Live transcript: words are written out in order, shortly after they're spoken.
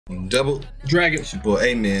Double Dragon. It's your boy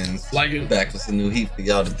AMENZ. Like it. Back with some new heat for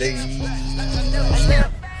y'all today.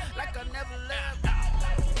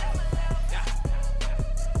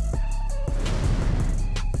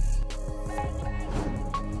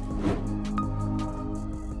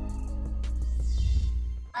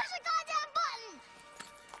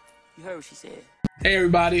 You heard what she said. Hey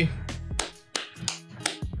everybody.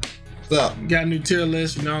 What's up? Got a new tier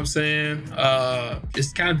list, you know what I'm saying?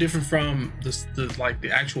 It's kind of different from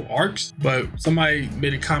the actual arcs, but somebody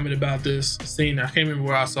made a comment about this scene. I can't remember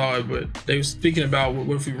where I saw it, but they were speaking about what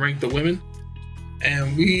if we rank the women.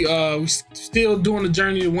 And we still doing the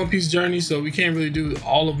journey, the One Piece journey, so we can't really do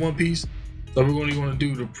all of One Piece. So we're only going to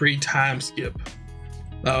do the pre-Timeskip.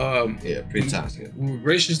 Yeah, Pre-Timeskip. We were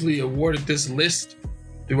graciously awarded this list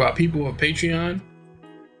through our people of Patreon,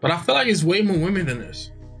 but I feel like it's way more women than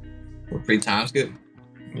this. For Pre-Timeskip?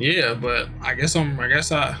 Yeah, but I guess I'm wrong.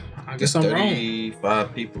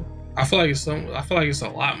 35 people. I feel like it's a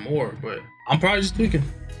lot more, but I'm probably just tweaking.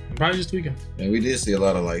 And we did see a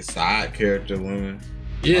lot of like side character women.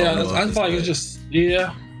 Yeah, I feel like it's just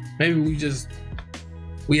maybe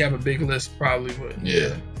we have a big list probably, but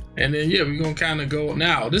yeah. And then we're gonna kind of go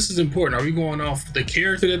now. This is important. Are we going off the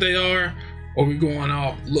character that they are, or are we going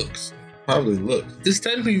off looks? Probably looks. This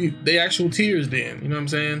technically the actual tiers then, you know what I'm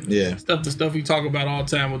saying? Yeah. The stuff we talk about all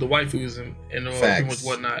the time with the waifus and pretty much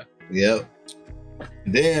whatnot. Yep.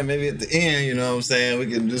 Then maybe at the end, you know what I'm saying, we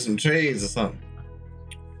can do some trades or something.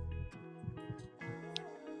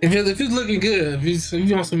 If it's looking good, if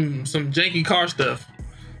you want some janky car stuff,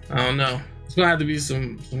 I don't know. It's gonna have to be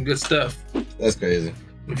some good stuff. That's crazy.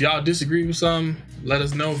 If y'all disagree with something, let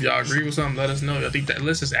us know. If y'all agree with something, let us know. I think that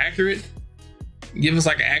list is accurate. Give us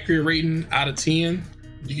like an accurate rating out of 10.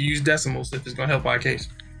 You can use decimals if it's gonna help our case.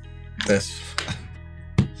 That's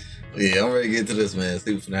yeah, I'm ready to get to this, man.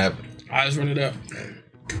 See what's gonna happen. I just run it up.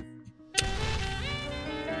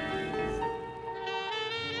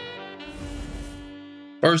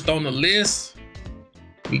 First on the list,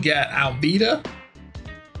 we got Alvida.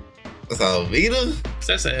 That's Alvida?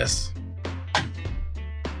 That's S.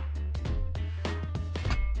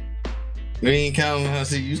 You ain't counting how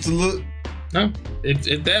she used to look? No.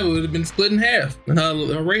 If that would have been split in half and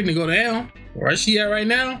her rating to go down, where she at right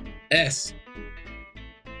now? S.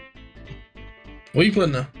 What you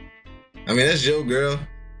putting her? I mean, that's your girl.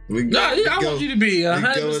 I want you to be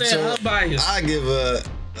 100% unbiased. I give her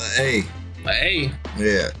an A. An A?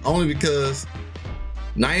 Yeah, only because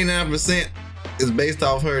 99% is based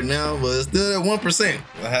off her now, but it's still at 1% of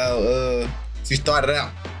how she started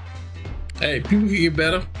out. Hey, people can get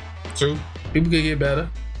better. True. People could get better.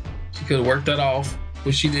 She could have worked that off,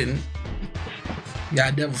 but she didn't.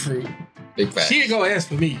 Got devil fruit. Big fact. She ain't gonna ask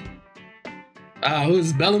for me.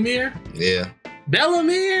 Who's Bellamere? Yeah.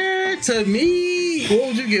 Bellamere to me. What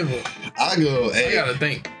would you give her? I go A. I gotta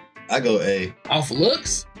think. I go A. Off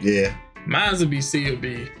looks? Yeah. Mine's would be C or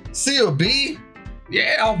B. C or B?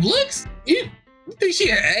 Yeah, off looks? You think she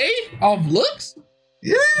an A? Off looks?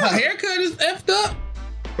 Yeah. Her haircut is effed up.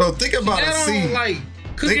 Bro, think about a C. Like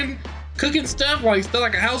cooking stuff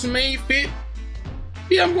like a housemaid fit.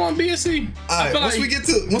 Yeah, I'm going B or C. All right, this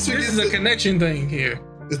is a connection thing here.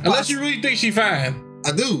 Unless you really think she fine.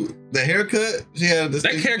 I do. The haircut, she had this.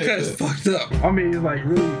 That haircut is fucked up. I mean, it's like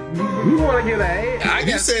really. You want to get an A? I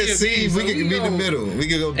guess said C. We could be in the middle. We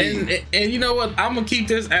could go B. And you know what? I'm gonna keep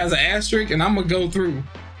this as an asterisk, and I'm gonna go through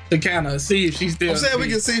to kind of see if she's still. I'm saying we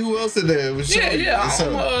can see who else in there. I'm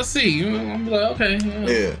gonna see. I'm like, okay.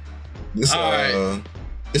 Yeah. This, all right.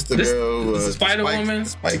 It's the girl. This Spider Woman.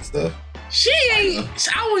 Spike stuff. She ain't.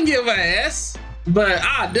 I wouldn't give her an S, but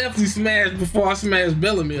I definitely smashed before I smashed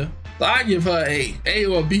Bellamere. So I give her A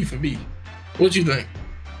or B for me. What you think?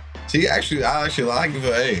 I give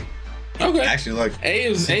her A. Okay. Actually, like A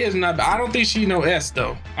is not bad. I don't think she know S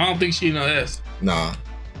though. I don't think she know S. Nah.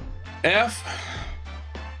 F.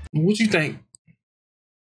 What you think?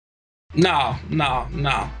 Nah.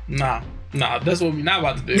 That's what we not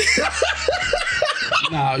about to do.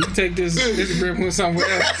 Nah, you take this grip with somewhere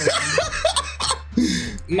else.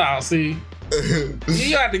 Nah, see.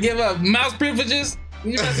 You have to give up mouse privileges.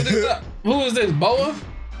 You messing this up. Who is this? Boa?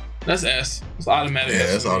 That's S. It's automatic. Yeah,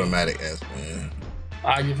 S. that's automatic S, man.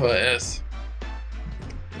 I give her an S.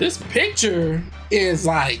 This picture is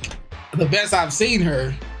like the best I've seen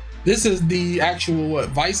her. This is the actual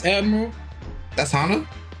Vice Admiral. That's Hana?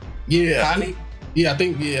 Yeah. Honey? Yeah, I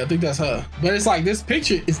think that's her. But it's like this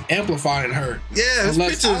picture is amplifying her. Yeah, this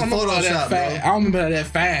picture is Photoshop, bro. I don't remember that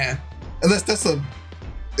fine.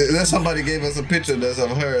 Unless somebody gave us a picture that's of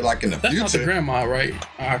her like in the future. That's not the grandma, right?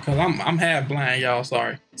 Cause I'm half blind, y'all.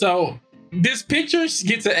 Sorry. So this picture she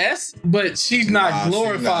gets an S, but she's not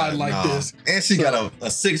glorified like this. And she got a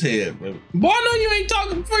 6 head. Bro. Boy, I know you ain't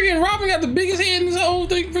talking. Freaking Robin got the biggest head in this whole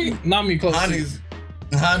thing. Freaking, not me close.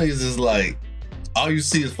 Honey's is like all you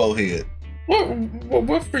see is forehead.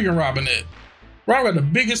 What freaking Robin at? Robin got the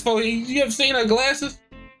biggest forehead. You ever seen her glasses?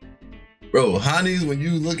 Bro, Honey's, when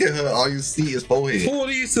you look at her, all you see is forehead. Pull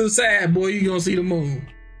these to the side, boy. You gonna see the moon.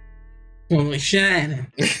 Only shining.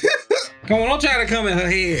 Come on, don't try to come at her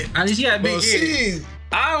head. I mean, she got a big head.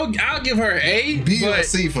 I'll give her an A. B or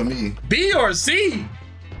C for me. B or C?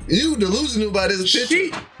 You delusional by this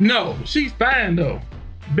picture. No, she's fine though.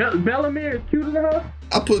 Bellamy is cuter than her.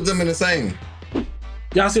 I put them in the same.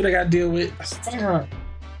 Y'all see what I got to deal with?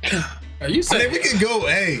 You said we could go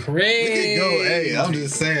A. Crazy. We could go A. I'm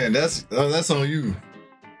just saying that's on you.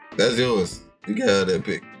 That's yours. You can have that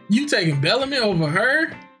pick. You taking Bellamy over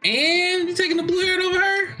her? And you taking the blue hair over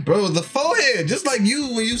her? Bro, the forehead, just like you,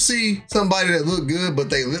 when you see somebody that look good, but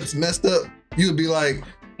they lips messed up, you would be like,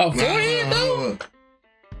 a forehead though?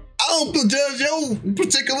 I don't judge your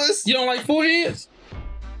particulars. You don't like foreheads?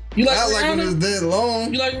 You like Rihanna? Like when it's that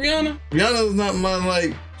long. You like Rihanna? Rihanna's not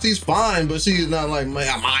my, she's fine, but she's not like my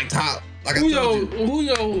top. Like who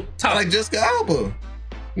your top? I like Jessica Alba.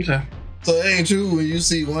 Okay. So it ain't true when you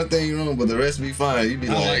see one thing wrong, but the rest be fine. You be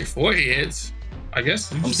I like foreheads. I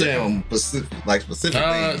guess I'm saying specific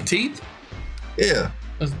things. Teeth. Yeah.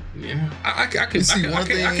 Yeah. I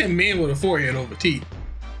can men with a forehead over teeth.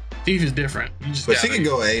 Teeth is different. But she can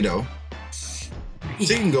go A though.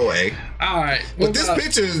 She can go A. All right. But this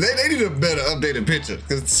picture, they need a better updated picture.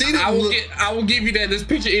 Cause I will give you that. This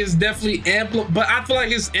picture is definitely amplified, but I feel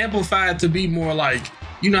like it's amplified to be more like,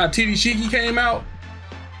 you know how Titty Shiki came out?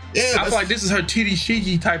 Yeah. I feel like this is her Titty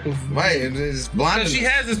Shiki type of. Right. And it's blind. She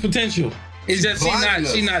has this potential. It's just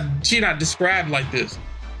she not described like this.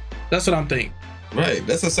 That's what I'm thinking. Right.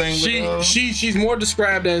 That's the same. She's more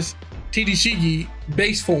described as Titty Shiki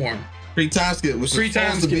base form. Pre-Timeskip, which is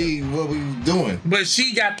supposed to be what we were doing. But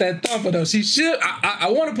she got that thumper though. She should. I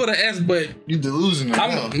want to put an S, but you delusional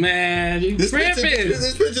now. Man, you tripping.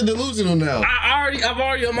 This picture delusional now. I'm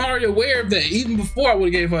already aware of that. Even before I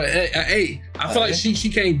would have gave her an A. I feel like she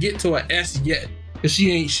can't get to an S yet. Cause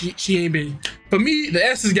she ain't been. For me, the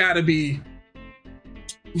S has got to be.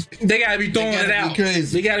 They gotta be throwing it out.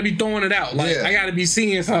 They gotta be throwing it out. Like I gotta be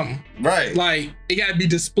seeing something. Right. Like it gotta be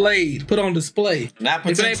displayed, put on display. Not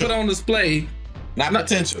potential. If it ain't put on display, not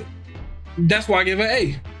potential. That's why I give her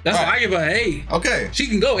A. That's why I give her an A. Okay. She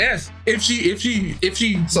can go S if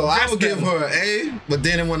she. So I would give her an A, but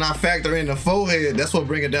then when I factor in the forehead, that's what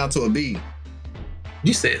bring it down to a B.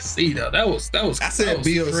 You said C though. That was. I said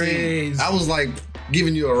B or C. I was like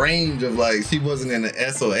giving you a range of like she wasn't in the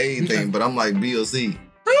S or A thing, but I'm like B or C.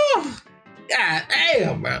 Oh, God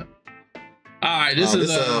damn, bro. All right, this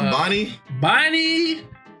is Bonnie. Bonnie,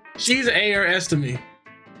 she's an A or S to me.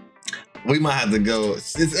 We might have to go.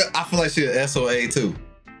 I feel like she's an S or A too.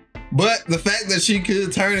 But the fact that she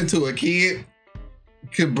could turn into a kid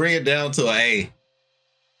could bring it down to an A.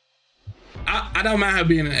 I don't mind her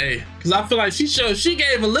being an A because I feel like she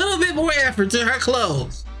gave a little bit more effort to her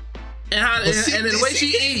clothes. And the way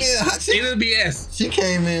she eats, it'll be S. She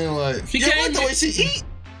came in like you like the way she eat.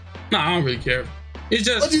 No, I don't really care. It's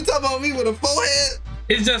just what you talking about me with a forehead?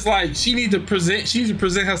 It's just like she needs to present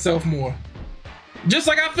herself more. Just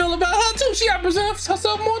like I feel about her too. She gotta present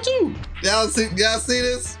herself more too. Y'all see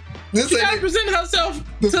this? She gotta present herself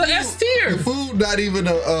to the S tier. The food not even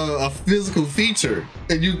a physical feature,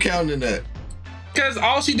 and you counting that. Cause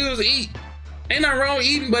all she do is eat. Ain't nothing wrong with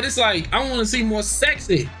eating, but it's like I want to see more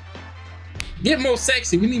sexy. Get more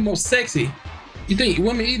sexy. We need more sexy. You think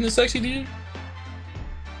women eating is sexy to you?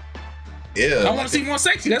 Yeah. I want to see more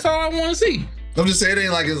sexy. That's all I want to see. I'm just saying it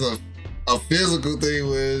ain't like it's a physical thing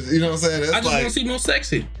with, you know what I'm saying? That's I just want to see more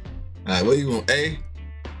sexy. All right, what you want? A?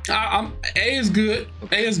 A is good.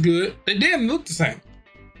 Okay. A is good. They didn't look the same.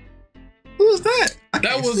 Who was that?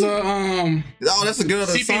 That was oh, that's a girl.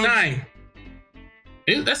 CP9.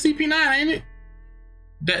 That's CP9, ain't it?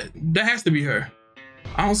 That has to be her.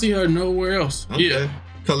 I don't see her nowhere else. Okay. Yeah.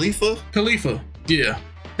 Khalifa. Yeah.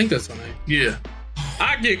 I think that's her name. Yeah.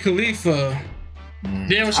 I get Khalifa.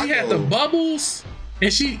 Then when she had the bubbles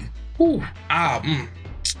and she, I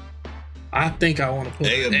think I want to put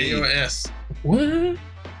A or S. What?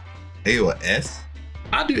 A or S?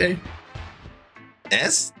 I'll do A.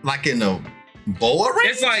 S? Like in the boa range?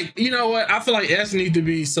 It's like, you know what? I feel like S needs to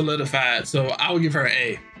be solidified, so I would give her an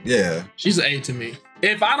A. Yeah. She's an A to me.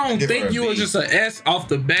 If I don't think you were just an S off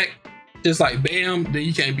the back, just like bam, then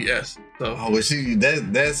you can't be S. So. Oh, but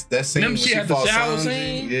that's scene when she had the shower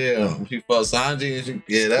scene? Yeah, when she fought Sanji.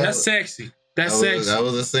 That's sexy. That sex. That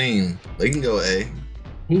was a scene. We can go A.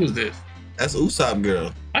 Who was this? That's Usopp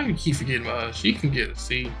girl. I can keep forgetting about her. She can get a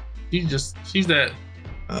C. She's that.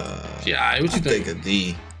 Yeah, what you think? I think a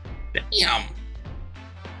D. Damn.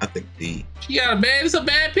 I think D. She got a bad. It's a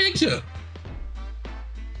bad picture.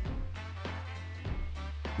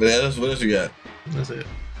 What else you got? That's it.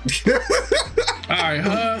 All right,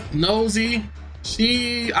 her Nosy.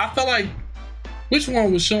 I felt like which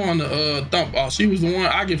one was showing the thump? Oh, she was the one.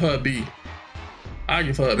 I give her a B.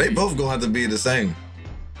 They both gonna have to be the same.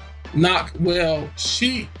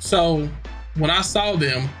 So when I saw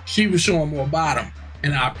them, she was showing more bottom,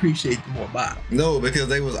 and I appreciate the more bottom. No, because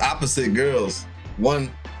they was opposite girls. One.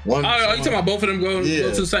 Oh, you talking about both of them go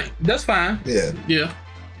to the same? That's fine. Yeah. Yeah.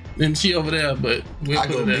 And she over there, but I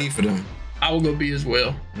go B for them. I will go B as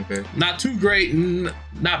well. Okay. Not too great,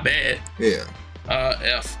 not bad. Yeah.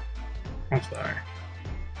 F. I'm sorry.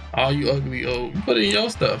 All you ugly old. Put in your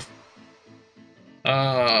stuff.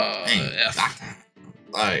 F.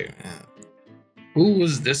 Alright. Who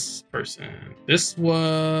was this person? Who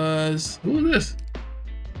was this?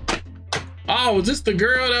 Oh, was this the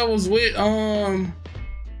girl that was with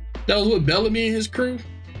Bellamy and his crew?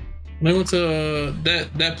 They went to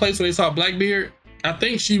that place where they saw Blackbeard. I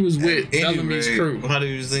think she was with Bellamy's crew. How do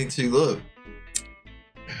you think she looked?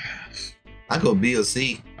 I go B or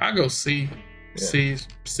C. I go C. Yeah.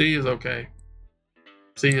 C is okay.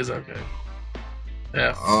 C is okay.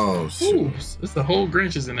 F. Oh shit. Ooh, it's the whole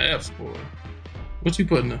Grinches in the F's, boy. What you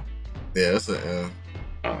putting there? Yeah, that's a F.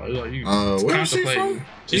 Oh, you where is she from?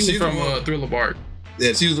 She was from Thriller Bark.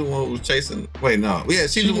 Yeah, she was the one who was chasing. Wait, no. Yeah,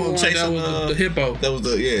 she was the one chasing. That was the hippo. That was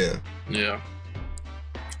Yeah.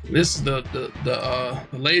 This is the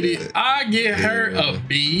lady. Yeah. I give her a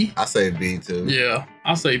B. I say B too. Yeah,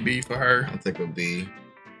 I'll say B for her. I take a B.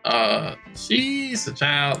 She's a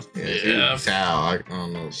child. Yeah, she's a child. I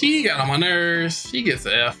don't know. She got on my nerves. She gets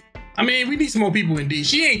an F. I mean, we need some more people in D.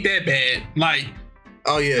 She ain't that bad. Like,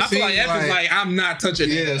 oh yeah, I feel like F is like I'm not touching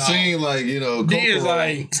it. Yeah, she ain't like, you know, D is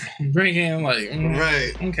like drinking, like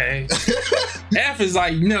right. Okay. F is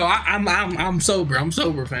like, no, I'm sober. I'm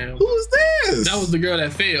sober, fam. Who was this? That was the girl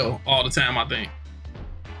that fell all the time, I think.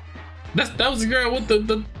 That was the girl with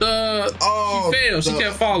the she fell. She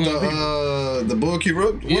kept falling. The Bulky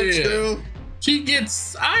Rook girl. She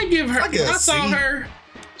gets. I give her. When I saw her,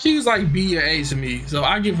 she was like B or A to me. So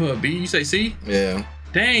I give her a B. You say C? Yeah.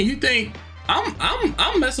 Dang, you think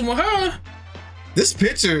I'm messing with her? This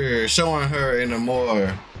picture showing her in a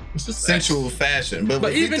more sensual fashion,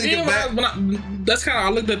 but even that's kind of I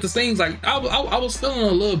looked at the scenes like I was feeling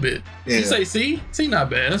a little bit. Yeah. You say C? C not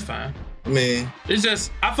bad. That's fine. I mean, it's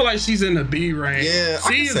just I feel like she's in the B range. Yeah,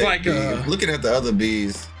 C is like looking at the other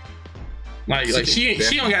B's. Like she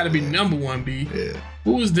don't got to be number one B. Yeah.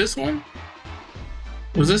 Who was this one?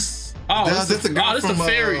 Was this? Oh, this is a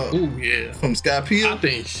fairy. Ooh, yeah. From Sky Peel? I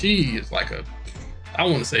think she is like I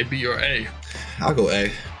want to say B or A. I'll go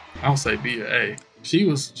A. I'll say B or A. She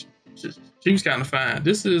was kind of fine.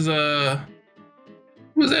 This is who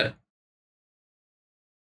is that?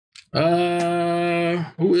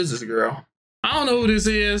 Who is this girl? I don't know who this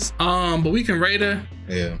is. But we can rate her.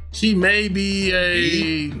 Yeah. She may be a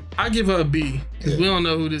B? I give her a B because we don't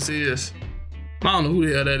know who this is. I don't know who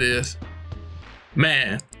the hell that is.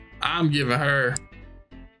 Man, I'm giving her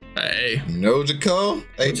a A. Nojiko?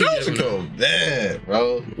 Hey, Nojiko, bad,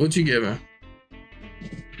 bro. What you giving?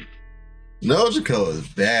 Nojiko is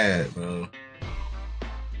bad, bro.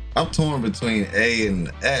 I'm torn between A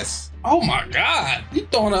and S. Oh my God, you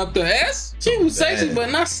throwing up the S? She was sexy, but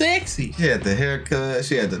not sexy. She had the haircut.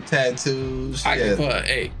 She had the tattoos. I give her an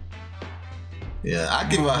A. Yeah, I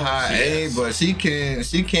give her a high A, but she can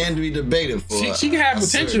be debated for. She can have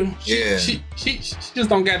potential. Yeah, she just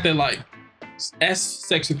don't got that like S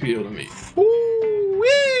sex appeal to me.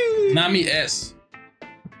 Woo-wee. Not me S.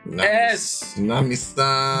 S.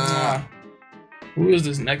 Nami-san. Who is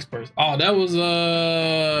this next person? Oh, that was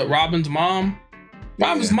Robin's mom.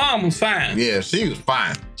 Robin's mom was fine. Yeah, she was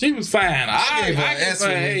fine. She was fine. I gave her an S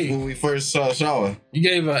when we first saw her. You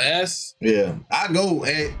gave her S? Yeah. I go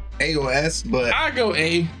A or S, but I go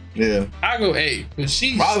A. Yeah. I go A. But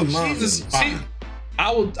she's fine.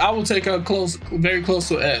 I will take her very close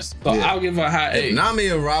to S. So I'll give her a high A. If Nami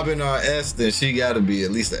and Robin are S, then she gotta be at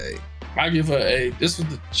least an A. I give her A. This was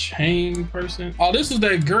the chain person. Oh, this was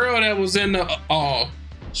that girl that was in the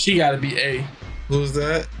she gotta be A. Who's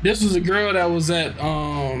that? This was a girl that was at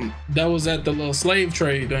the little slave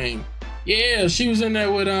trade thing. Yeah, she was in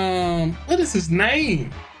there with what is his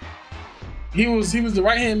name? He was the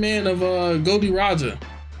right hand man of Goldie Roger.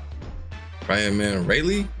 Right hand man,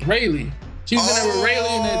 Rayleigh? Rayleigh. She was in there with Rayleigh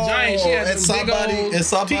and that giant. She had them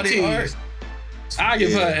big old art. I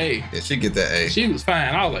give her an A. Yeah, she get that A. She was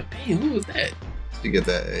fine. I was like, damn, who was that? She get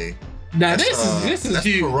that A. Now this is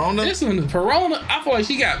huge. Corona? This one is Corona. I feel like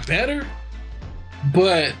she got better,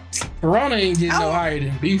 but Corona ain't getting no higher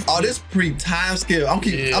than beef. Oh, this pre-Timeskip.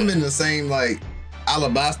 I'm in the same like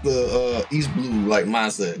Alabaster East Blue like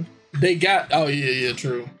mindset. They got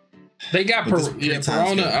true. They got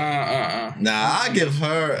Corona. Nah, I give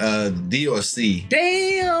her a D or C.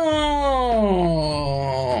 Damn!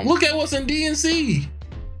 Look at what's in D and C.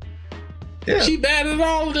 Yeah, she bad at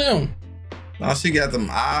all of them. No, she got them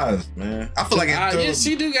eyes, man. I feel like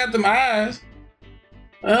she do got them eyes.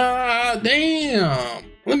 Damn.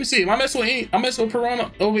 Let me see. Am I messing with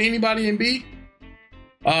Corona over anybody in B?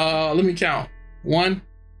 Let me count. 1,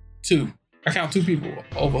 2. I count 2 people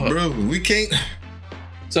over her. Bro, we can't.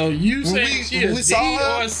 So you saying she is D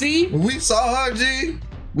or a C? When we saw her, G,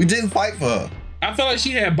 we didn't fight for her. I feel like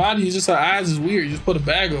she had body, just her eyes is weird. You just put a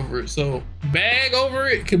bag over it. So bag over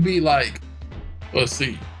it could be like a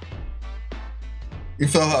C. You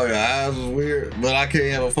felt her eyes was weird, but I can't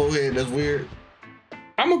have a forehead that's weird.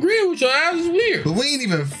 I'm agreeing with your eyes is weird. But we ain't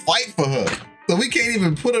even fight for her. So we can't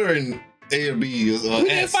even put her in A or B or we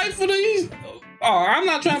didn't fight for these. Oh, I'm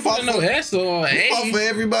not trying to put in no S or A. We fought for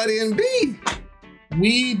everybody in B.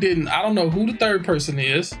 We didn't. I don't know who the third person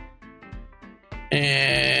is.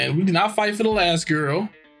 And we did not fight for the last girl.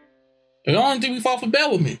 The only thing we fought for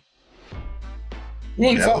Bellamy. We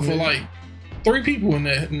only fought for like 3 people in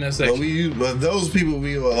that section. But those people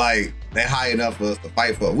we were like, they're high enough for us to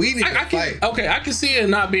fight for. We didn't even fight. Okay, I can see it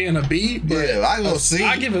not being a B, but yeah, I go C.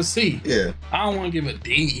 I give a C. Yeah. I don't want to give a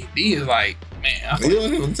D. D is like, man. You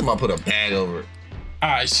don't even somebody put a bag over it. All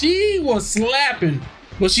right, she was slapping,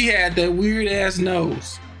 but she had that weird ass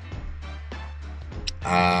nose.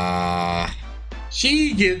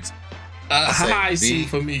 She gets a high C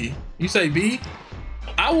for me. You say B?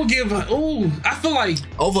 I will give her. Ooh, I feel like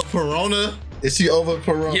over Corona. Is she over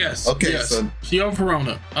Corona? Yes. Okay. Yes. So she over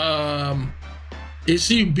Corona. Is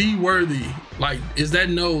she B worthy? Like, is that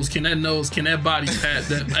nose? Can that body pass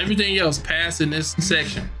that? Everything else pass in this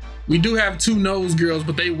section. We do have 2 nose girls,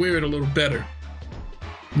 but they wear it a little better.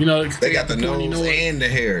 You know, they got the nose and the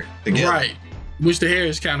hair together. Right. Which the hair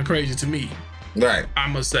is kind of crazy to me. Right. I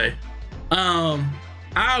must say.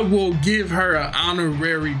 I will give her an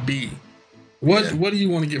honorary B. What do you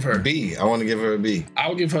want to give her? B. I want to give her a B.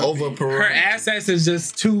 I'll give her over B. Corona. Her assets is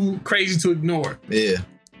just too crazy to ignore. Yeah.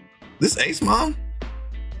 This Ace mom?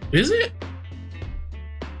 Is it?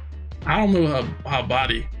 I don't know her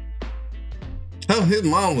body. Oh, his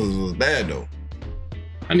mom was bad though.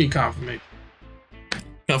 I need confirmation.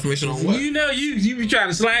 Confirmation on what? You know, you be trying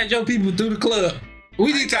to slide your people through the club.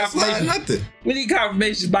 We need confirmation. Nothing. We need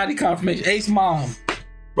confirmation, body confirmation. Ace mom.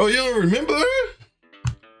 Bro, you don't remember her?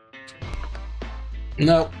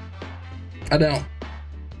 No, I don't.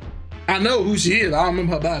 I know who she is. I don't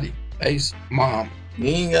remember her body. Ace mom. You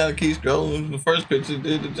ain't gotta keep scrolling. The first picture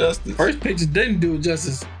did it justice. First picture didn't do it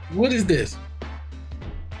justice. What is this?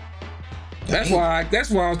 That's why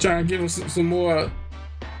I was trying to give her some more.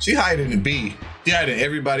 She hiding in B. She hiding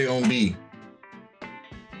everybody on B.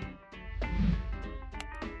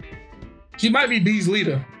 She might be B's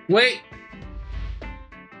leader. Wait.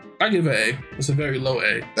 I give her A. It's a very low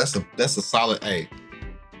A. That's a solid A.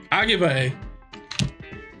 I give her A.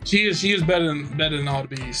 She is better than all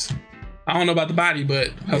the B's. I don't know about the body, but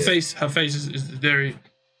her face is very.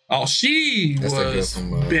 Oh, that's was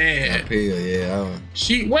from, bad. Wait,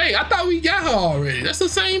 I thought we got her already. That's the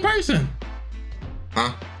same person.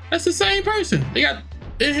 Huh? That's the same person. They got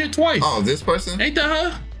in here twice. Oh, this person? Ain't that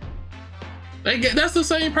her? That's the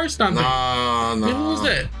same person, I think. No. Who was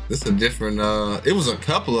that? This is a different. It was a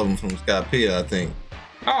couple of them from Skypea, I think.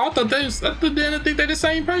 Oh, I didn't think they're the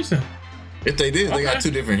same person. If they did, they got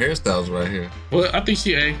 2 different hairstyles right here. Well, I think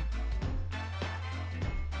she A.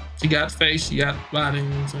 She got face, she got body, you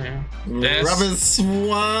know what I'm saying? Robin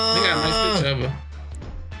Swan. They got a nice picture of her.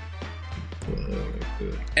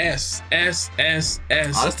 S. Oh,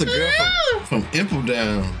 that's the girl from Imple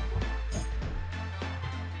Down.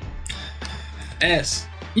 S.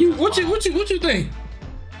 What you think?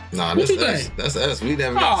 Nah, that's S. That's S. We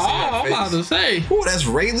never got to see that face. I'm about to say. Oh, that's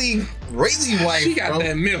Rayleigh wife. She got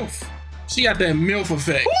that MILF. She got that MILF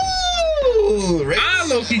effect. Ooh, I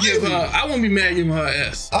low-key give her. I won't be mad giving her an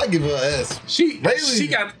S. I give her an S. She's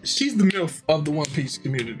the MILF of the One Piece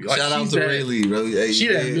community. Like, shout out to Rayleigh. Hey, she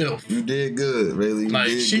that MILF. You did good, Rayleigh. You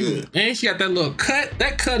did good. And she got that little cut.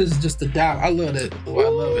 That cut is just a dime. I love that. Oh, I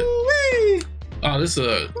love it. Oh, this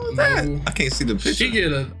I can't see the picture.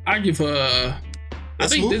 I give her. I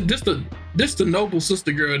think this the noble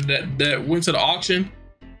sister girl that went to the auction.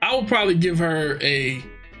 I would probably give her a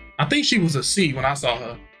I think she was a C when I saw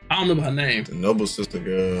her. I don't remember her name. The noble sister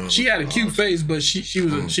girl. She had a cute face, but she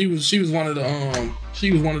was one of the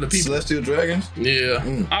people. Celestial Dragons?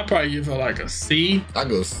 Yeah. I'll probably give her like a C. I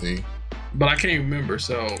go C. But I can't remember,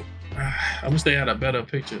 so I wish they had a better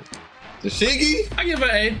picture. Tashigi? I give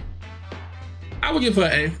her A. I would give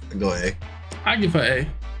her A. Go A. I give her A.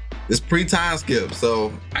 It's pre-time skip,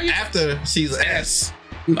 so after she's S.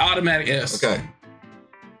 Automatic S. Okay.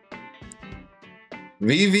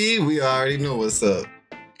 Vivi, we already know what's up.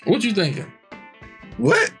 What you thinking?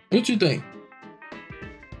 What? What you think?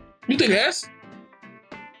 You think S?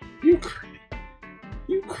 You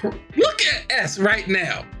look at S right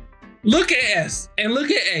now. Look at S and look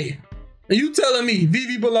at A. And you telling me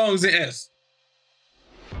Vivi belongs in S?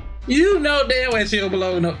 You know damn well she don't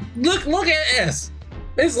belong. No. Look at S.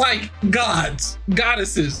 It's like gods,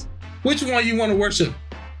 goddesses. Which one you want to worship?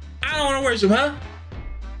 I don't want to worship, huh?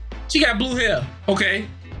 She got blue hair. Okay.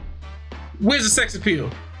 Where's the sex appeal?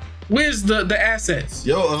 Where's the assets?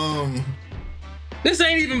 Yo, this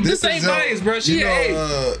ain't biased, bro. She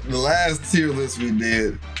the last tier list we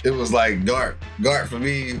did, it was like Gart for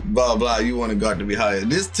me, blah blah. You wanted Gart to be higher.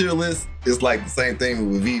 This tier list is like the same thing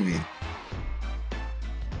with Vivi.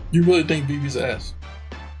 You really think Vivi's ass?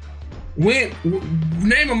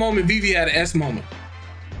 Name a moment Vivi had an S moment.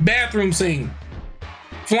 Bathroom scene,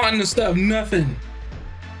 flaunting the stuff, nothing.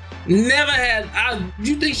 Never had.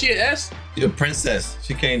 You think she an S? You're a princess.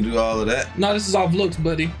 She can't do all of that. No, this is off looks,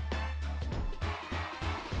 buddy.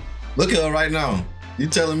 Look at her right now. You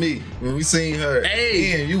telling me when we seen her,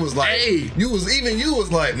 you was like, you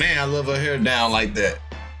was like, man, I love her hair down like that.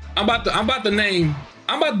 I'm about to name.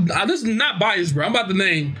 This is not biased, bro. I'm about to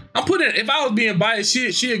name. If I was being biased,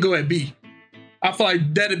 she'd go at B. I feel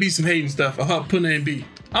like that'd be some hating stuff for her putting her in B.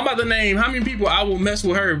 I'm about to name how many people I will mess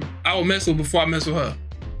with her. I will mess with before I mess with her.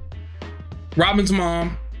 Robin's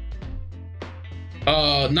mom.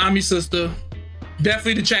 Nami's sister.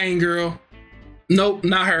 Definitely the chain girl. Nope,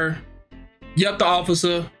 not her. Yep, the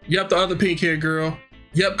officer. Yep, the other pink hair girl.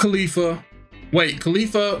 Yep, Khalifa. Wait,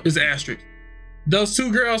 Khalifa is asterisk. Those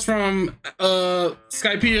two girls from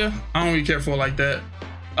Skypea, I don't really care for like that.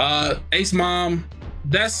 Ace Mom,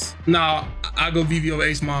 I'll go Vivi over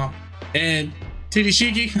Ace Mom. And Titty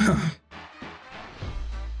Shiki.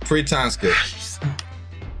 Pre-time skip.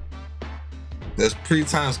 That's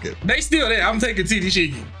pre-time skip. They still there. I'm taking Titty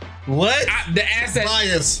Shiki. What? The assets.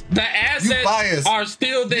 Bias. The assets are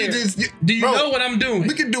still there. Do you know what I'm doing?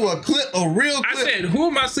 We can do a real clip. I said, who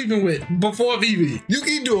am I sleeping with before Vivi? You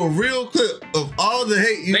can do a real clip of all the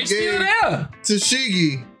hate you gave to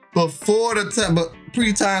Shigi before the time, but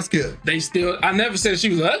pre-time skip. I never said she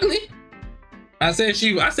was ugly. I said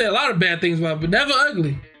a lot of bad things about her, but never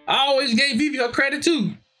ugly. I always gave Vivi her credit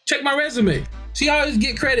too. Check my resume. She always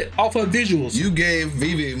get credit off her visuals. You gave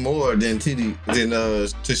Vivi more than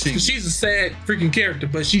Tashigi. She's a sad freaking character,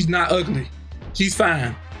 but she's not ugly. She's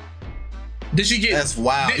fine. Did she get? That's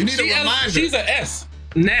wild. You need a reminder. She's an S.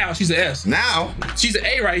 Now she's an S. Now she's an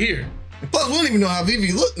A right here. Plus, we don't even know how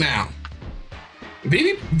Vivi look now.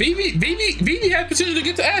 Vivi has potential to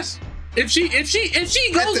get to S. If she goes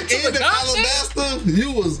at the end of Alabaster,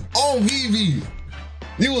 you was on Vivi.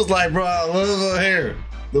 You was like, bro, I love her hair.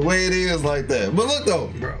 The way it is like that. But look though.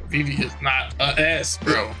 Bro, Vivi is not a S,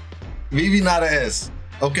 bro. Vivi not an S.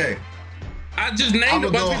 Okay. I just named a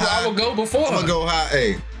bunch of people I would go before. I'm gonna go high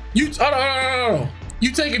A. No.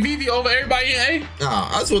 You taking Vivi over everybody in A? Nah,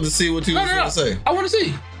 I just want to see what you was gonna say. I want to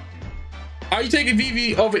see. Are you taking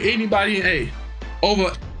Vivi over anybody in A?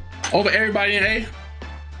 Over everybody in A?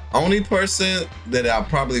 Only person that I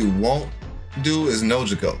probably won't do is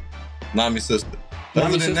Nojiko. Nami's sister.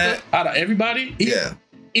 Other than that, out of everybody? Yeah.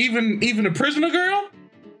 Even the prisoner girl?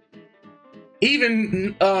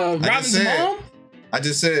 Even Robin's mom? I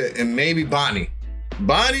just said, and maybe Bonnie.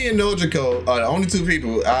 Bonnie and Nojiko are the only two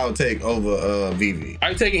people I'll take over Vivi.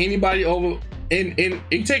 Are you taking anybody over are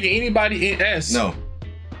you taking anybody in S? No.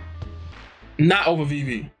 Not over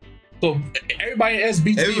Vivi. So everybody in S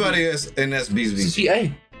beats everybody in S beats Vivi. She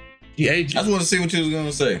A. I just want to see what you was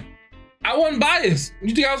gonna say. I wasn't biased.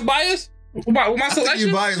 You think I was biased? With my selection? I think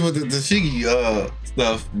you biased with the Shigi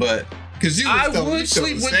stuff, but because you would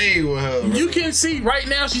sleep with her. You can see right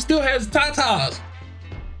now she still has tatas.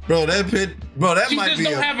 Bro, that she might just be.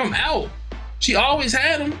 Don't have them out. She always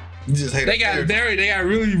had them. You just hate. They got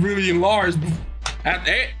really, really enlarged.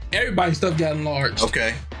 Everybody's stuff got enlarged.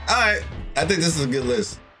 Okay, all right. I think this is a good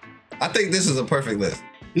list. I think this is a perfect list.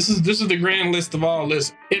 This is the grand list of all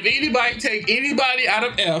lists. If anybody take anybody out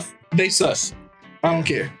of F, they sus. I don't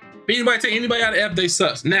care. If anybody take anybody out of F, they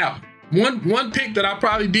sus. Now, one pick that I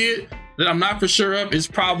probably did that I'm not for sure of is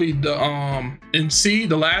probably the in C,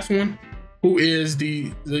 the last one, who is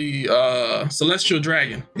the celestial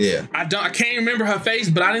dragon. Yeah. I can't remember her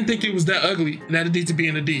face, but I didn't think it was that ugly that it needs to be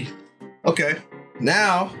in the D. Okay.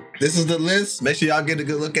 Now, this is the list. Make sure y'all get a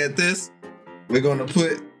good look at this. We're gonna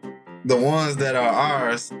put the ones that are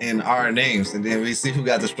ours in our names, and then we see who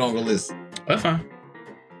got the stronger list. That's fine.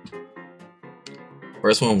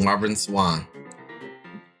 First one, Marvin Swan.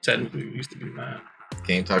 Technically, it used to be mine.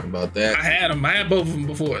 Can't talk about that. I had them. I had both of them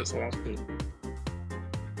before, so I was cool.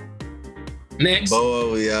 Next.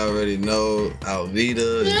 Boa, we already know. Alvita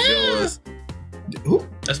is yours. Who?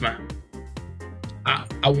 That's mine.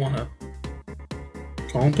 I want her.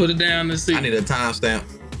 Go on, put it down and see. I need a timestamp.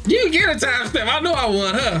 You get a timestamp. I know I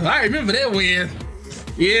want her. I remember that win.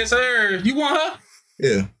 Yes, sir. You want her?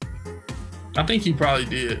 Yeah. I think you probably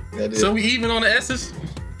did. I did. So we even on the S's?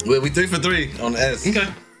 Well, we 3 for 3 on the S. Okay.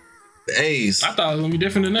 The A's. I thought it was gonna be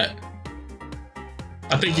different than that.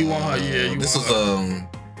 I think you want her. Yeah, this want was her.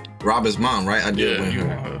 Robin's mom, right? I did win you her.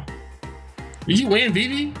 Want her. Did you win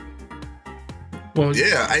Vivi? Well,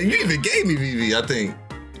 yeah, you even gave me Vivi, I think.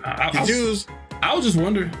 I was just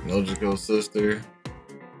wondering. Nojiko's sister.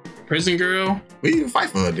 Prison Girl. We didn't fight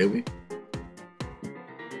for her, did we?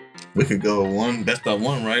 We could go best of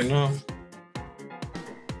one right now.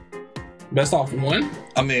 Best off one?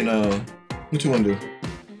 I mean, what you want to do?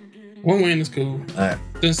 One win is cool. All right.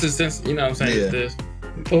 Since you know what I'm saying, Yeah. it's this.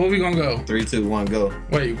 So where we gonna go? 3, 2, 1, go.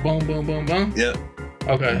 Wait, boom, boom, boom, boom? Yep.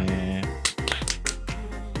 Okay. And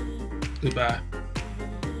Goodbye.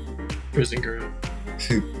 Prison Girl.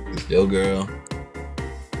 it's your girl.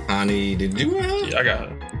 Honey, did you win her? Yeah, I got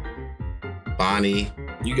her. Bonnie.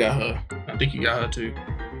 You got her. I think you got her too.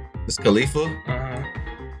 It's Khalifa.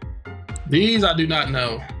 These I do not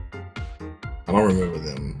know. I don't remember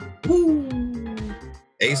them. Woo.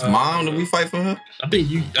 Ace Mom, did we fight for her? I think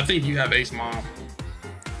you have Ace Mom.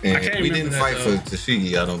 And I can't we remember didn't that, fight though. for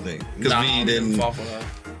Tashigi, I don't think. Because Nah, we didn't fall for her.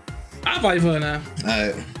 I'll fight for her now.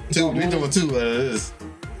 Alright. We doing 2 out of this.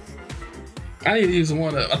 I need to use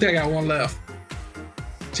one up. I think I got one left.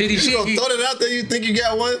 Chitty You gonna Shiggy. throw that out there? You think you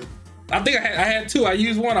got one? I think I had 2. I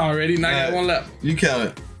used one already. Now I got Alright. one left. You count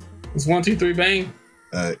it. It's 1, 2, 3, bang.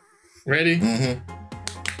 Alright. Ready? Mm-hmm.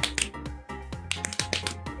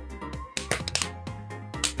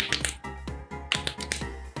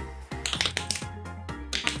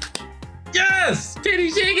 Yes! Chitty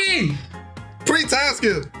Shiggy!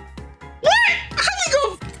 Pre-Timeskip. What? How you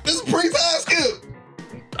go? This is pre-Timeskip.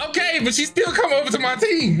 Okay, but she still come over to my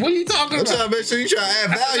team. What are you talking I'm about? trying to make sure you try to add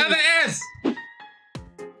That's value. another S.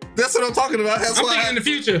 That's what I'm talking about. That's I'm why thinking in the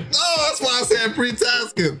future. No, that's why I said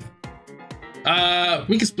pre-Timeskip.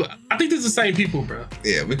 We can split. I think this is the same people, bro.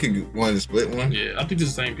 Yeah, we could want to split one. Yeah, I think this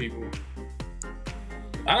is the same people.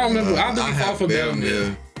 I don't remember. I don't think we fought for them.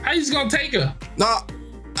 Yeah. How you just gonna take her? No, I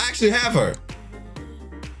actually have her.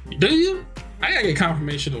 Do you? I gotta get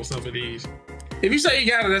confirmation on some of these. If you say you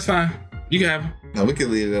got her, that's fine. You can have her. No, we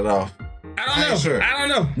can leave that off. I don't I ain't know. sure. I don't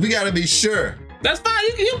know. We gotta be sure. That's fine.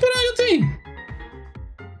 You put her on your team.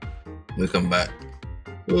 We'll come back.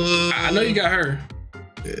 I know you got her.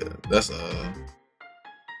 Yeah, that's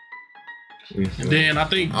And then I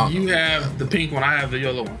think you have the pink one. I have the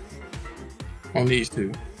yellow one. On these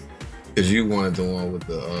 2. Cause you wanted the one with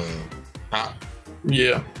the top.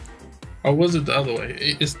 Yeah. Or was it the other way?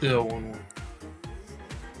 It's still 1-1.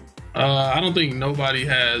 I don't think nobody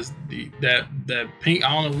has that pink.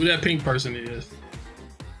 I don't know who that pink person is.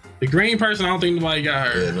 The green person, I don't think nobody got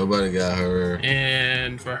her. Yeah, nobody got her.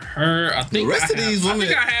 And for her, I think The rest of these women. I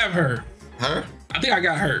think I have her. Her? I think I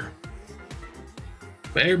got her.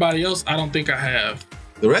 But everybody else, I don't think I have.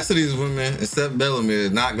 The rest of these women, except Bellamy,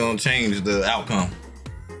 is not gonna change the outcome.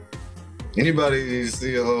 Anybody you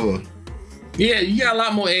see a little. Yeah, you got a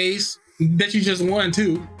lot more A's. Bet you just won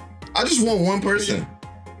 2. I just want one person.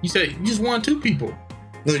 You said you just won 2 people.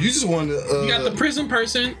 No, you just want You got the prison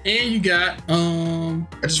person, and you got I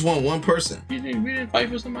just want one person. We didn't fight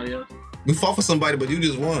for somebody else. We fought for somebody, but you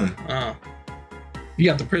just won. You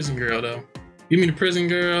got the prison girl though. Give me the prison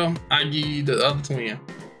girl. I give you the other twin.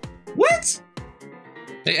 What?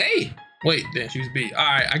 Hey, wait, then she was B. All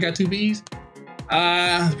right, I got 2 B's.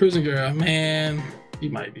 The prison girl, man, he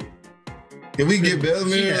might be. Can we get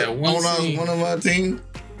Bellamy Yeah, on one of our team?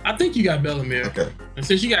 I think you got Bellamere. Okay. And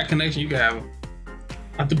since you got connection, you can have her.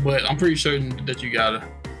 But I'm pretty certain that you got her.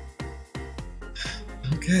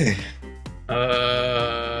 Okay.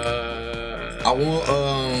 I want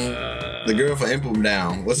the girl for Impel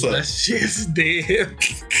down. What's up? That shit's dead.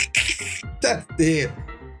 That's dead.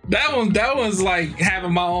 That one's like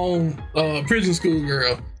having my own prison school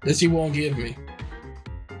girl that she won't give me.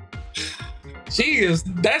 She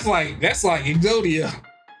That's like Exodia.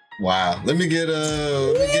 Wow. Let me get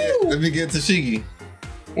Tashigi.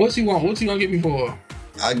 What you want? What you gonna give me for?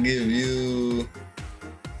 I'll give you.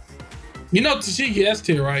 You know Tashigi S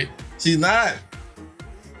tier, right? She's not.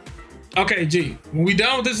 Okay, G. When we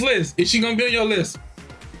done with this list, is she gonna be on your list?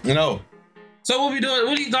 No. So what we doing?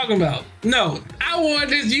 What are you talking about? No, I want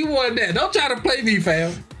this. You want that. Don't try to play me,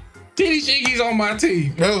 fam. TD Shigi's on my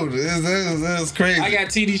team. No, that's crazy. I got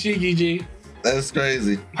TD Shigi, G. That's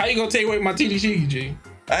crazy. How you gonna take away my TD Shigi, G?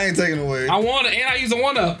 I ain't taking away. I want it, and I use a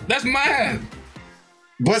 1-up. That's mine.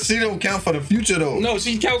 But she don't count for the future though. No,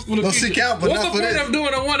 she counts for the future. She count, but what's not the for point this. of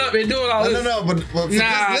doing a 1-up and doing all this? No, but this list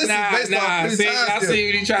is based off See, I see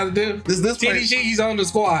what he trying to do. This TD Shigi's on the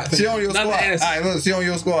squad. She on your squad. All right, look, she on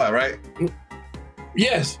your squad, right?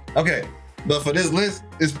 Yes. Okay, but for this list,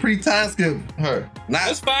 it's pre-Timeskip her. Not,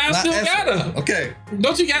 that's fine. Not Still Esther. got her. Okay.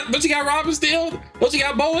 Don't you got Robin still? Don't you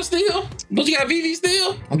got Boa still? Don't you got Vivi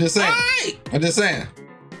still? I'm just saying. All right. I'm just saying.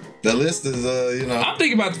 The list is, I'm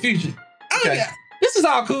thinking about the future. Okay. This is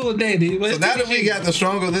all cool and dandy. But so now that we got the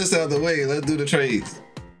stronger list out of the way, let's do the trades.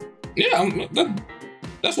 Yeah,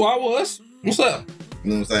 that's where I was. What's up?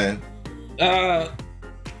 You know what I'm saying?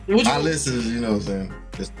 My list is, you know what I'm saying,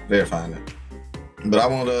 just verifying it. But I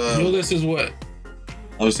want your list is what?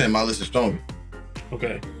 I was saying my list is stronger.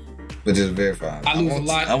 Okay. But just verifying. I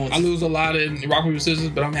lose a lot in rock paper scissors,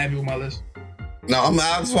 but I'm happy with my list. No,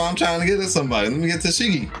 that's why I'm trying to get to somebody. Let me get to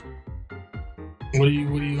Shigi. What are you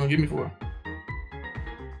gonna give me for?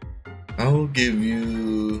 I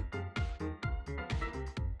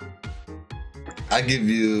give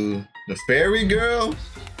you the fairy girl,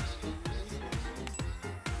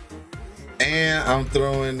 and I'm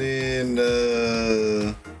throwing in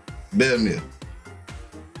Belmia.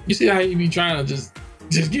 You see how you be trying to just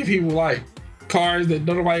give people like cars that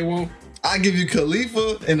nobody want? I give you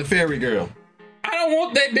Khalifa and the fairy girl. I don't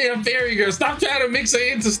want that damn fairy girl. Stop trying to mix her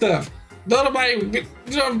into stuff. Nobody, I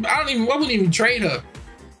wouldn't even trade her.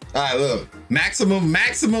 All right, look,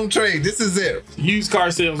 maximum trade. This is it. Used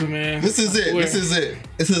car salesman, man. This is it.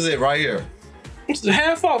 This is it right here. What's the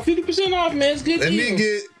half off? 50% off, man. It's good. Let me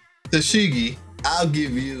get the Shigi. I'll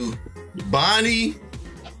give you Bonnie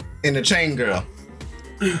and the chain girl.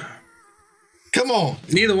 Come on.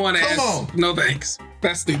 Neither one Come asked. on. No thanks.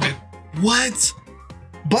 That's stupid. What?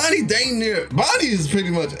 Bonnie dang near. Bonnie is pretty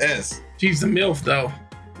much S. She's a MILF though,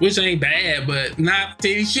 which ain't bad, but not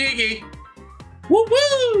TD Shigi. Woo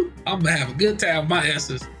woo! I'm gonna have a good time with my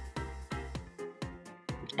S's.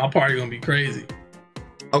 My party gonna be crazy.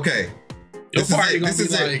 Okay. Your party gonna be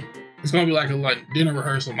like it's gonna be like a dinner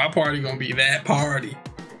rehearsal. My party gonna be that party.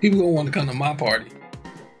 People gonna want to come to my party.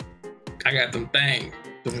 I got them things,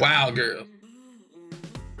 the wild girls.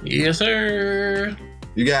 Yes, sir.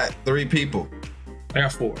 You got 3 people. I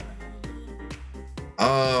got 4.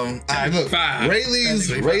 All right, look. 5.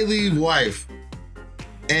 Rayleigh's wife.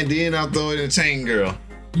 And then I'll throw in the chain girl.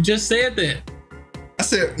 You just said that. I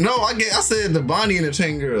said no. I said the Bonnie and the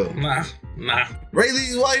chain girl. Nah.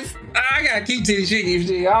 Rayleigh's wife. I gotta keep TD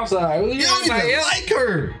Shigi. I'm sorry. You don't even like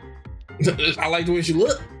her. I like the way she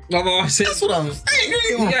look. I've always said. That's what I'm saying.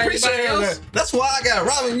 You don't appreciate her. That's why I got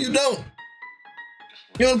Robin. You don't.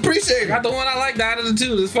 You don't appreciate her. Got the one I like out of the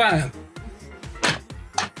 2. That's fine.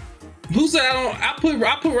 Who said I don't? I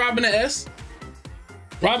put Robin in S.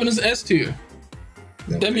 Robin is S tier.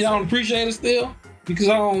 That means I don't appreciate it still because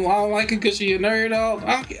I don't like it because she a nerd.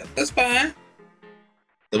 That's fine.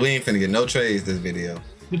 So we ain't finna get no trades this video.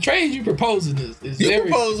 The trade you proposing is very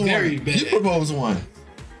bad. You propose one.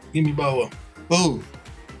 Give me Boa. Who?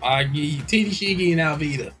 I give you TD Shigi and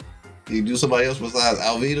Alvida. You do somebody else besides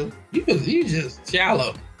Alvida? You just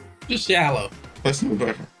shallow. Just shallow. Personal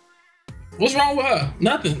preference. What's wrong with her?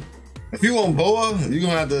 Nothing. If you want Boa, you're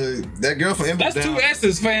gonna have to. That girl for Impel That's Down. 2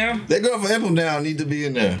 S's, fam. That girl for Impel Down need to be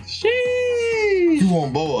in there. Sheesh. You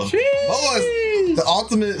want Boa? Sheesh. Boa is the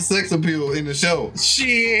ultimate sex appeal in the show.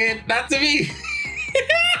 Shit, not to me.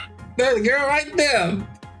 There's a girl right there.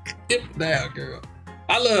 Impel Down, girl.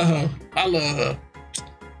 I love her.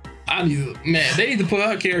 They need to put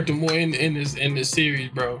her character more in this series,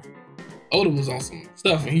 bro. Oda was on some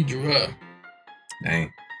stuff and he drew her.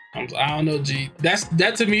 Dang. I don't know, G.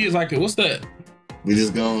 That to me is like, what's that? We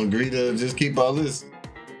just gonna agree to just keep all this.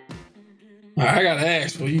 All right, I gotta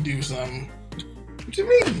ask before you do something. What you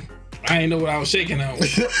mean? I ain't know what I was shaking on.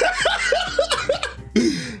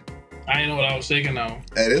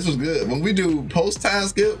 Hey, this was good. When we do post-time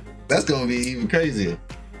skip, that's gonna be even crazier.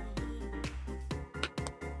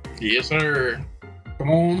 Yes, sir.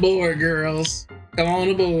 Come on board, girls. Come on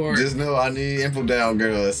aboard. Just know I need Impel Down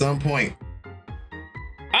girl at some point.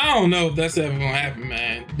 I don't know if that's ever gonna happen,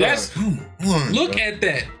 man. That's come on, look bro. at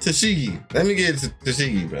that. Tashigi. Let me get to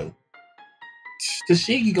Tashigi, bro.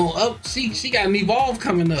 Tashigi going up. She got an evolve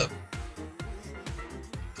coming up.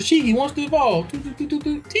 Tashigi wants to evolve.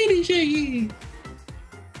 Titty Shiggy.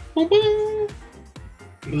 Boom boom.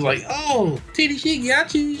 It was like, oh, Titty Shiggy, I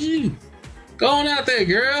choose you. Go on out there,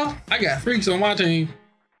 girl. I got freaks on my team.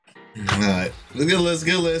 All right, good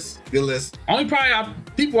list. Only probably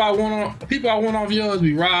people I want off yours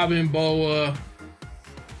be Robin, Boa,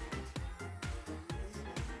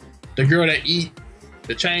 the girl that eat,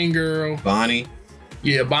 the chain girl, Bonnie.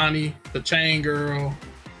 Yeah, Bonnie, the chain girl,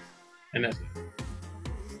 and that's it.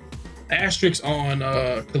 Asterisk on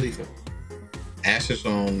Khalifa. Ashes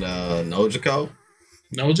on Nojiko.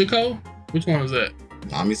 Nojiko? Which one is that?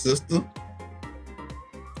 Nami's sister.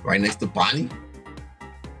 Right next to Bonnie.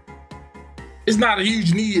 It's not a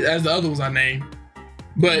huge need as the other ones I named,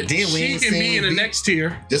 but Then we she can be in the next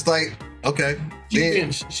tier. Just like, okay.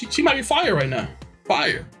 She might be fire right now.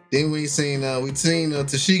 Fire. Then we seen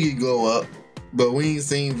Tashigi glow up, but we ain't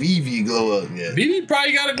seen Vivi glow up yet. Vivi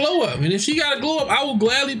probably got a glow up, and if she got a glow up, I will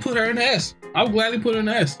gladly put her in the S. I will gladly put her in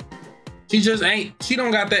the S. She just ain't. She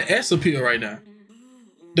don't got that S appeal right now.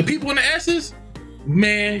 The people in the S's,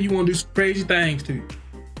 man, you want to do some crazy things too.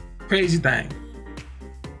 Crazy things,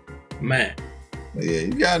 man. Yeah,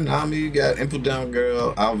 you got Nami, you got Impel Down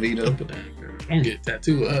Girl, Alvita. Impel Down Girl. I'm gonna get a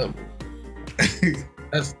tattoo of her.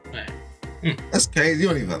 That's man. That's crazy. You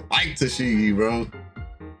don't even like Tashigi, bro.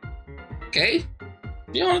 Okay,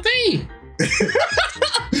 you on the team.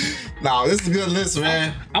 No, this is a good list,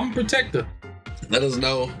 man. I'm a protector. Let us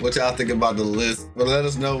know what y'all think about the list. But let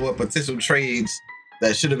us know what potential trades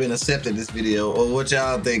that should have been accepted in this video, or what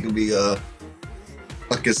y'all think would be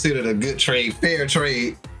considered a good trade, fair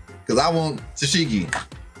trade. Cause I want Tashigi.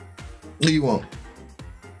 Who you want?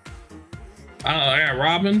 I got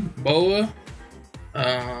Robin, Boa,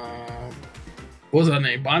 what's her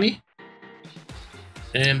name? Bonnie,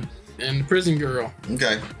 and the prison girl.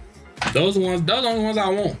 Okay. Those are the only ones I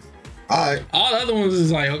want. All right. All the other ones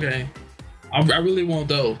is like, okay, I really want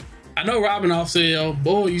those. I know Robin off sale.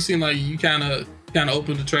 Boa, you seem like you kind of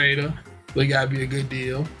open to trader, but it gotta be a good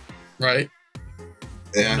deal, right?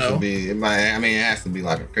 It has to be. It has to be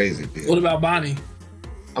like a crazy deal. What about Bonnie?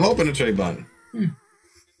 I'm open to trade Bonnie.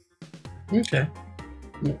 Okay.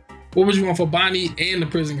 What would you want for Bonnie and the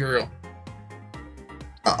prison girl?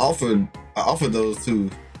 I offered those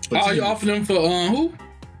two. Oh, you offered them for who?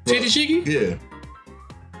 Titty Shiggy? Yeah.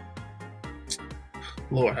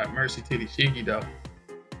 Lord have mercy, Titty Shiggy though.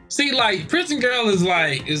 See, like prison girl is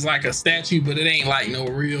like a statue, but it ain't like no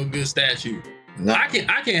real good statue. No. I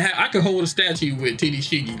can hold a statue with Titty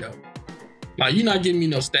Shiggy though. Like you're not giving me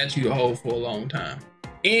no statue to hold for a long time.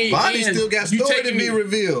 And Bonnie still got story to be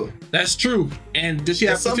revealed. That's true. And does she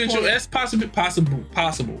have potential? That's possible.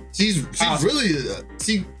 She's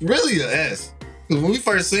really a S. Because when we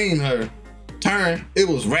first seen her turn, it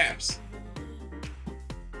was raps.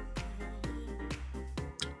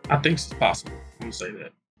 I think it's possible. I'm gonna say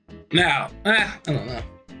that. Now, I don't know.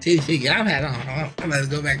 I'm gonna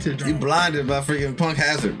go back to the drum. You blinded by freaking Punk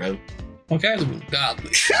Hazard, bro. Punk Hazard was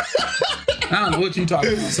godly. I don't know what you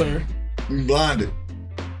talking about, sir. You blinded.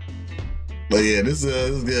 But yeah, this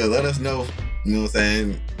is good. Let us know. You know what I'm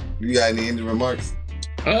saying? You got any remarks?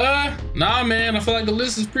 Nah, man. I feel like the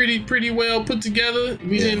list is pretty well put together.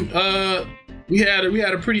 We had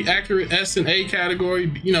a pretty accurate S and A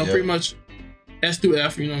category. You know, pretty much S through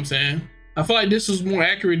F. You know what I'm saying? I feel like this was more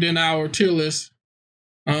accurate than our tier list.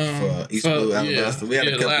 For East Blue Alabaster, we had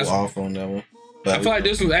a couple off on that one. I feel like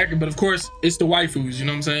this was accurate, but of course, it's the waifus. You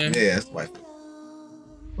know what I'm saying? Yeah, it's the waifu.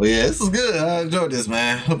 Well, yeah, this is good. I enjoyed this,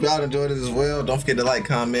 man. Hope y'all enjoyed it as well. Don't forget to like,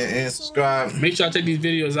 comment, and subscribe. Make sure I check these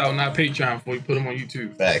videos out on our Patreon before you put them on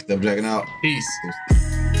YouTube. Facts. Double checking out. Peace.